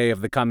the grey of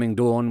the coming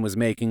dawn was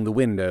making the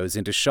windows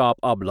into sharp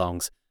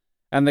oblongs,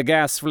 and the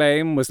gas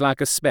flame was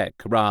like a speck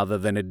rather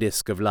than a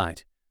disk of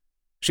light.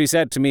 She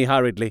said to me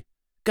hurriedly,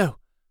 "Go,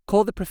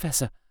 call the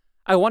professor.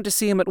 I want to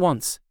see him at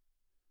once."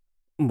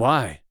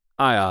 "Why?"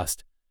 I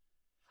asked.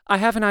 "I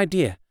have an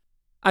idea.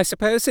 I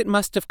suppose it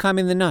must have come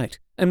in the night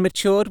and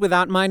matured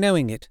without my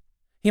knowing it.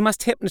 He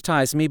must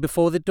hypnotize me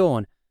before the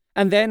dawn,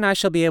 and then I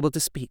shall be able to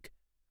speak.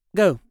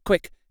 Go,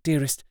 quick,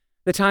 dearest.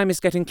 The time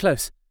is getting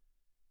close."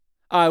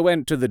 I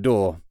went to the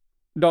door.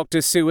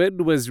 Dr.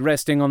 Seward was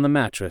resting on the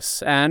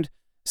mattress, and,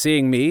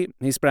 seeing me,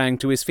 he sprang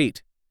to his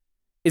feet.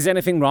 "Is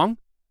anything wrong?"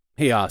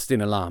 he asked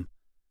in alarm.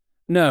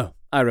 "No,"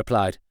 I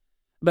replied,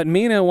 "but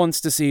Mina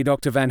wants to see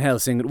Dr. Van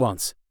Helsing at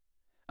once."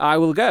 "I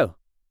will go,"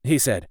 he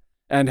said,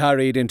 and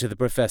hurried into the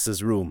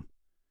professor's room.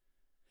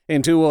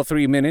 In 2 or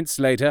 3 minutes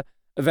later,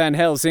 Van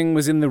Helsing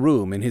was in the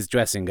room in his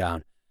dressing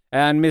gown,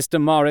 and Mr.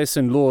 Morris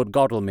and Lord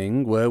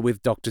Godalming were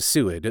with Dr.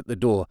 Seward at the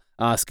door,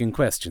 asking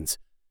questions.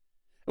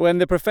 When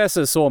the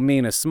professor saw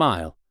Mina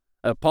smile,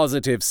 a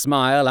positive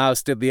smile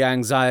ousted the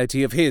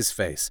anxiety of his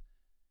face.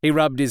 He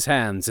rubbed his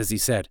hands as he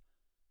said,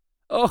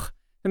 "Oh,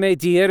 my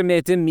dear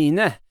Madam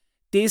Mina,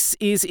 this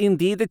is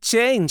indeed a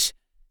change.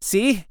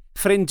 See,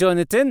 friend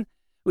Jonathan,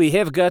 we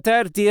have got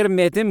our dear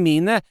Madam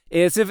Mina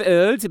as of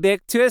old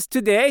back to us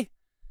today."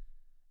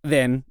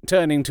 Then,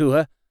 turning to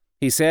her,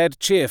 he said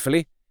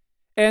cheerfully,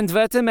 "And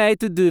what am I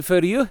to do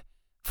for you?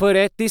 For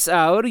at this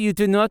hour you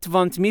do not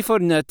want me for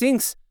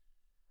nothings."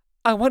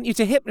 "I want you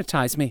to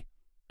hypnotize me,"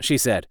 she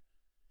said.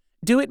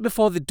 "Do it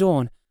before the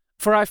dawn,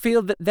 for I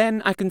feel that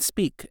then I can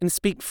speak, and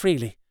speak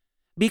freely.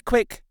 Be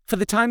quick, for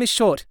the time is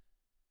short."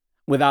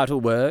 Without a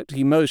word,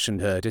 he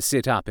motioned her to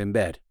sit up in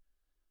bed.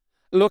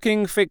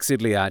 Looking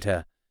fixedly at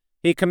her,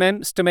 he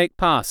commenced to make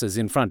passes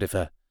in front of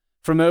her,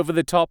 from over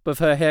the top of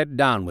her head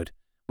downward,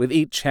 with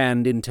each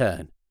hand in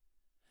turn.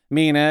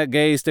 Mina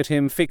gazed at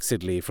him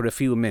fixedly for a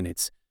few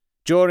minutes,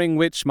 during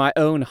which my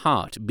own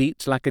heart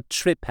beat like a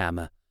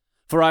trip-hammer,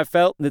 for I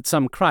felt that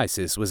some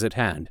crisis was at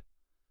hand.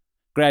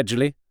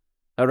 Gradually,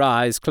 her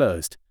eyes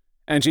closed,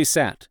 and she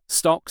sat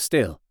stock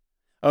still.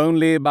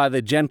 Only by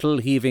the gentle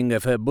heaving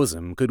of her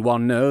bosom could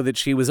one know that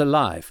she was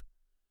alive.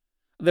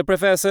 The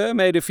professor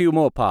made a few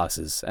more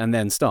passes, and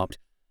then stopped,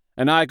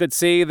 and I could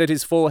see that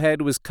his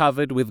forehead was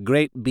covered with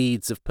great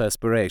beads of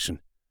perspiration.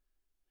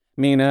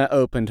 Mina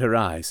opened her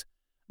eyes,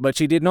 but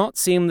she did not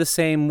seem the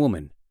same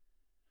woman.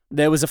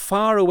 There was a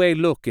far-away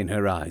look in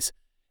her eyes,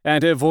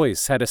 and her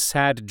voice had a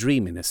sad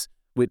dreaminess,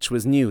 which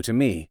was new to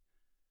me.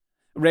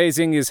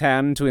 Raising his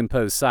hand to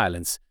impose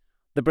silence,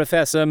 the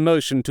professor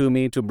motioned to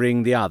me to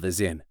bring the others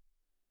in.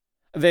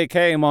 They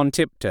came on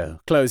tiptoe,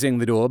 closing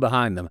the door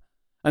behind them,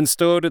 and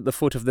stood at the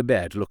foot of the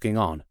bed looking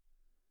on.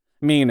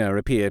 Mina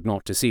appeared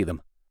not to see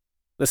them.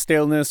 The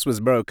stillness was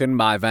broken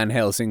by Van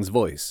Helsing's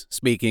voice,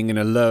 speaking in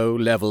a low,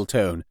 level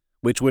tone,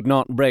 which would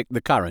not break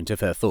the current of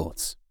her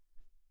thoughts.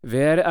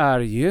 "Where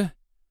are you?"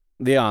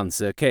 The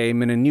answer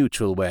came in a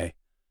neutral way.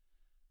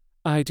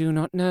 "I do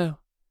not know.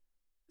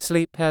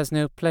 Sleep has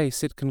no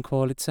place it can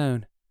call its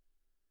own."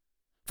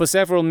 For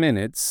several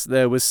minutes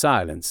there was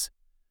silence.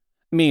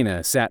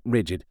 Mina sat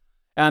rigid,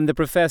 and the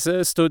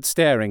professor stood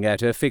staring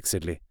at her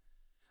fixedly.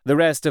 The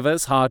rest of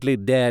us hardly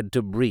dared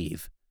to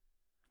breathe.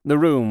 The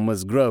room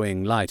was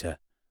growing lighter.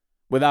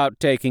 Without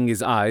taking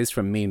his eyes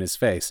from Mina's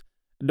face,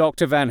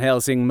 Dr. Van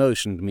Helsing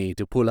motioned me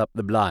to pull up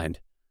the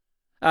blind.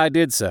 I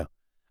did so,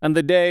 and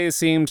the day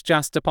seemed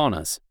just upon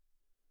us.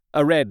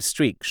 A red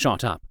streak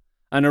shot up,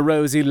 and a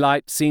rosy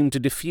light seemed to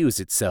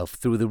diffuse itself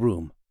through the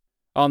room.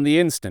 On the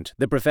instant,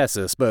 the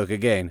professor spoke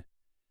again.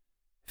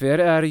 "Where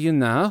are you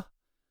now?"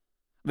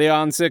 The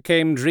answer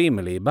came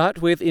dreamily,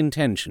 but with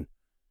intention.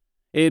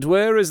 It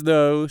were as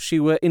though she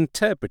were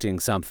interpreting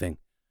something.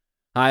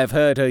 I have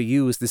heard her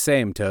use the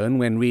same tone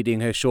when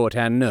reading her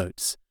shorthand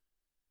notes.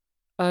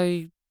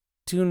 "I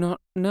do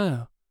not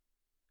know.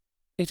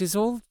 It is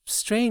all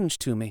strange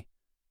to me.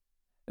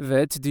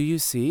 What do you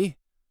see?"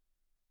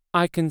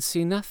 "I can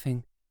see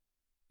nothing.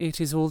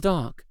 It is all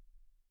dark."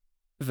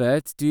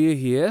 "What do you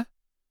hear?"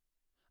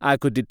 I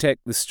could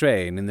detect the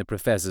strain in the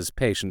professor's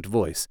patient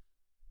voice.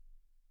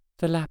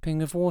 "The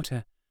lapping of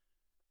water.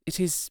 It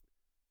is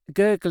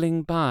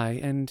gurgling by,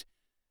 and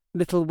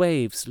little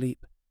waves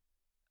leap.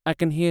 I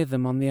can hear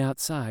them on the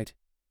outside."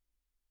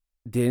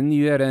 "Then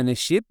you are on a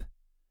ship?"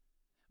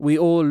 We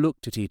all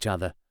looked at each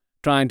other,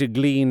 trying to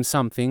glean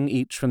something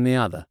each from the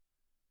other.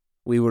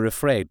 We were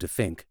afraid to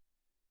think.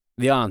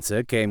 The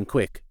answer came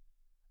quick.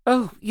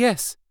 "Oh,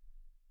 yes.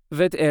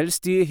 What else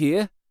do you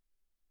hear?"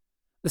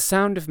 "The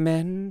sound of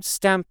men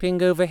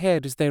stamping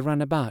overhead as they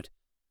run about.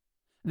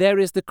 There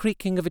is the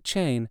creaking of a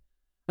chain,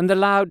 and the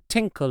loud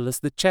tinkle as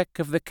the check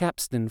of the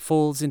capstan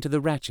falls into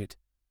the ratchet."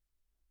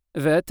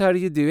 "What are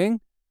you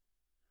doing?"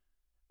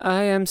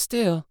 "I am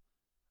still.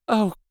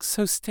 Oh,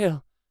 so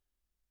still.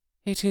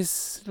 It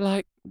is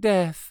like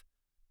death."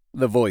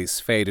 The voice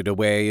faded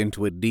away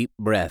into a deep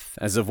breath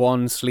as of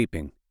one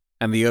sleeping,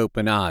 and the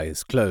open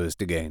eyes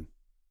closed again.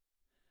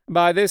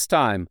 By this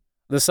time,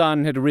 the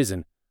sun had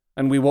risen,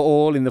 and we were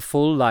all in the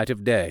full light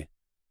of day.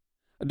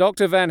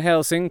 Dr. Van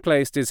Helsing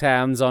placed his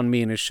hands on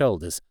Mina's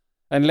shoulders,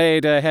 and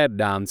laid her head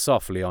down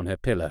softly on her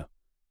pillow.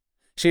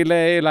 She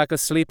lay like a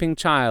sleeping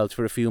child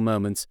for a few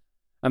moments,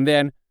 and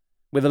then,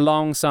 with a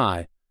long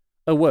sigh,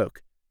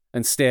 awoke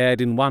and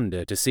stared in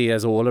wonder to see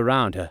us all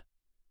around her.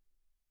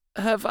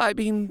 "Have I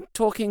been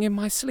talking in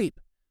my sleep?"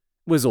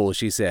 was all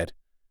she said.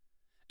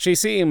 She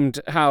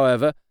seemed,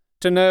 however,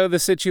 to know the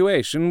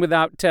situation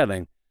without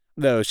telling,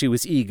 though she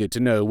was eager to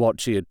know what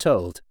she had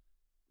told.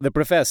 The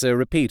professor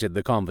repeated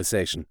the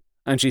conversation,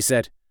 and she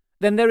said,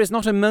 "Then there is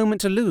not a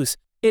moment to lose.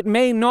 It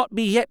may not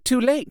be yet too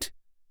late."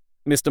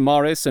 Mr.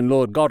 Morris and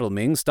Lord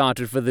Godalming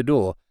started for the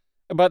door,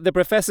 but the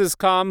professor's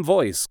calm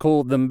voice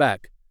called them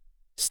back.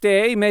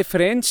 "Stay, my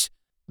friends.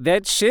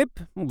 That ship,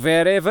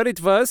 wherever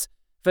it was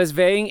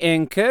weighing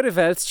anchor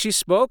whilst she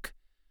spoke.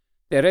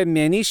 There are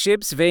many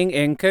ships weighing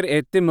anchor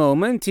at the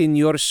moment in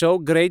your so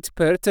great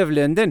port of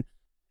London.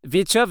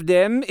 Which of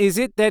them is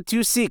it that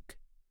you seek?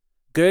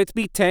 God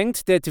be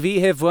thanked that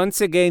we have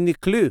once again a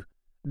clue,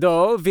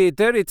 though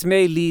whither it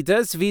may lead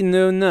us we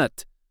know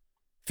not.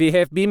 We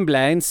have been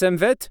blind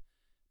somewhat,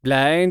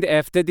 blind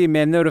after the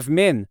manner of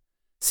men,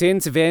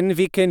 since when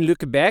we can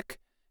look back,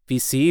 we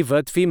see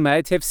what we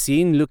might have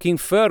seen looking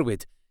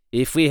forward,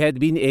 if we had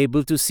been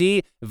able to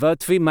see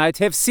what we might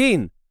have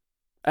seen.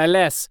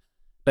 Alas,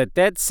 but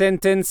that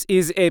sentence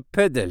is a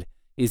puddle,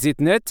 is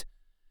it not?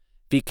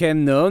 We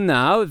can know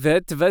now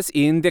what was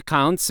in the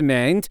Count's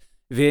mind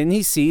when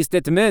he seized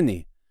that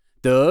money,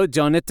 though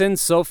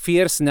Jonathan's so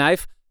fierce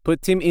knife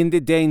put him in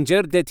the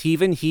danger that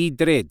even he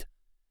dread.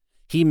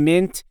 He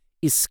meant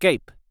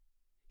escape.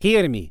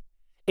 Hear me,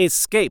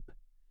 escape.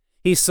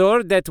 He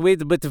saw that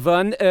with but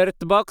one earth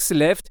box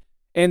left,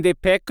 and a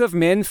pack of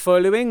men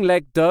following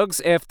like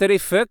dogs after a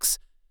fox,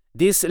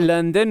 this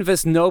London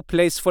was no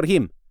place for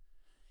him.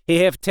 He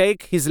have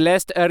take his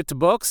last earth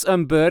box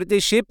on board the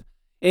ship,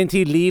 and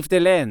he leave the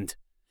land.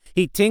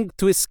 He think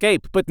to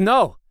escape, but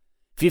no.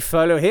 We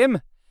follow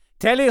him.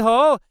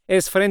 Tally-ho,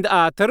 as friend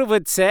Arthur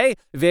would say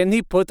when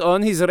he put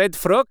on his red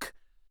frock.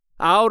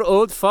 Our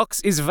old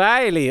fox is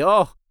wily,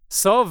 oh,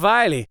 so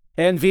wily,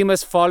 and we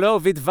must follow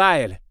with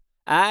wile.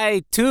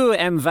 I, too,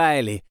 am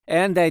wily,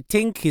 and I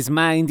think his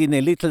mind in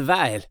a little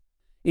while.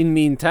 In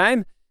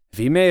meantime,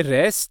 we may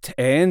rest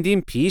and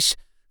in peace,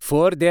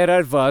 for there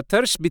are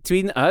waters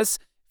between us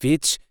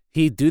which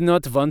he do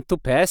not want to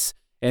pass,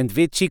 and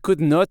which he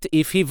could not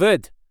if he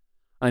would,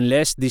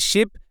 unless the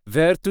ship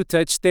were to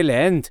touch the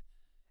land,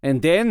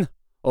 and then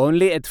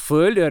only at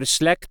full or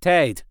slack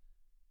tide.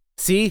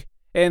 See,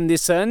 and the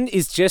sun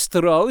is just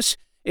rose,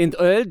 and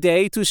all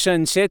day to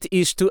sunset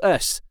is to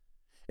us.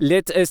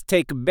 Let us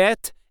take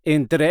bath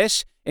and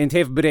dress and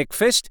have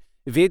breakfast,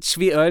 which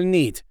we all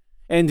need,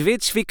 and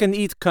which we can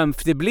eat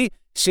comfortably,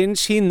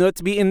 since he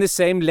not be in the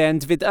same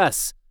land with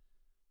us.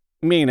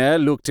 Mina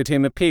looked at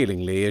him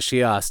appealingly as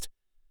she asked,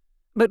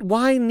 But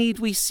why need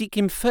we seek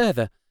him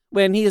further,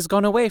 when he has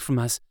gone away from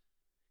us?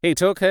 He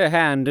took her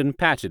hand and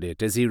patted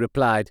it as he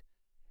replied,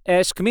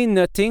 Ask me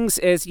nothings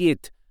as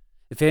yet.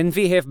 When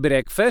we have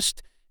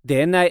breakfast,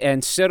 then I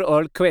answer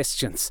all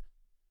questions.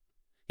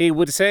 He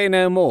would say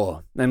no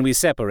more, and we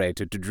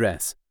separated to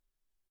dress.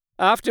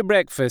 After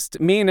breakfast,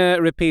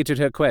 Mina repeated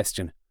her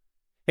question.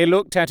 He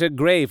looked at her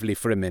gravely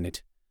for a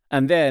minute,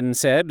 and then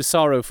said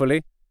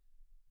sorrowfully,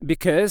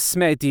 Because,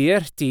 my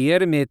dear,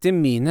 dear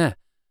Madam Mina,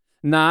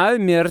 now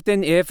more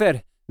than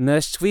ever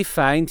must we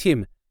find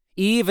him,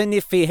 even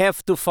if we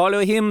have to follow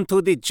him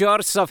to the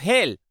jaws of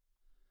hell.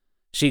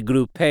 She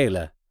grew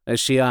paler as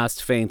she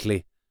asked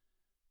faintly,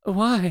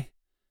 Why?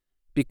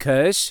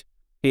 Because,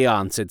 he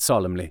answered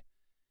solemnly,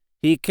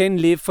 he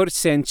can live for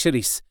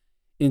centuries,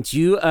 and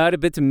you are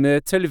but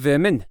mortal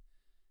women.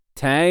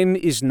 Time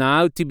is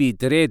now to be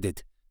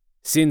dreaded,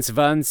 since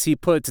once he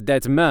put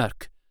that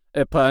mark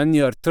upon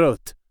your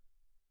throat.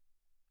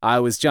 I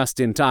was just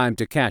in time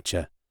to catch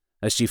her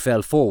as she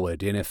fell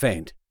forward in a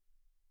faint.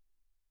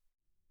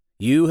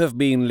 You have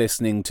been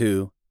listening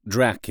to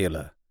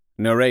Dracula,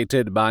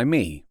 narrated by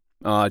me,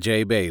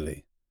 R.J.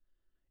 Bailey.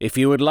 If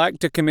you would like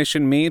to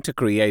commission me to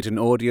create an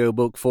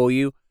audiobook for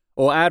you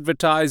or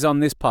advertise on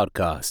this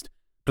podcast,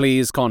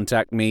 please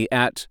contact me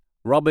at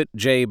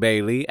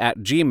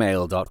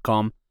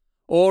robertjbailey@gmail.com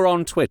or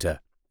on Twitter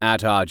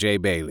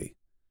 @RJBailey.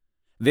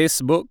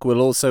 This book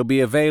will also be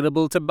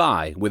available to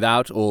buy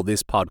without all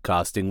this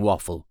podcasting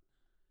waffle.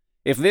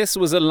 If this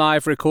was a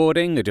live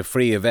recording at a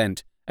free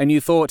event and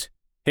you thought,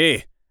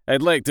 hey,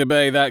 I'd like to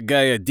buy that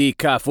guy a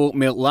decaf oat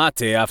milk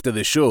latte after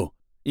the show,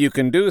 you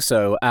can do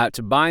so at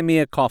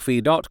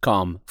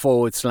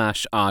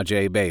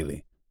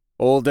buymeacoffee.com/RJBailey.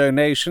 All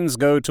donations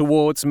go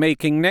towards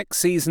making next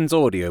season's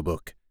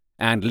audiobook,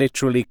 and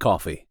literally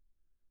coffee.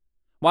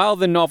 While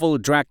the novel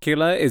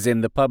Dracula is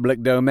in the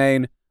public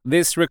domain,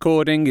 this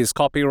recording is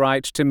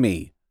copyright to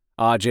me,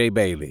 R.J.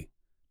 Bailey,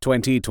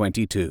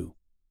 2022.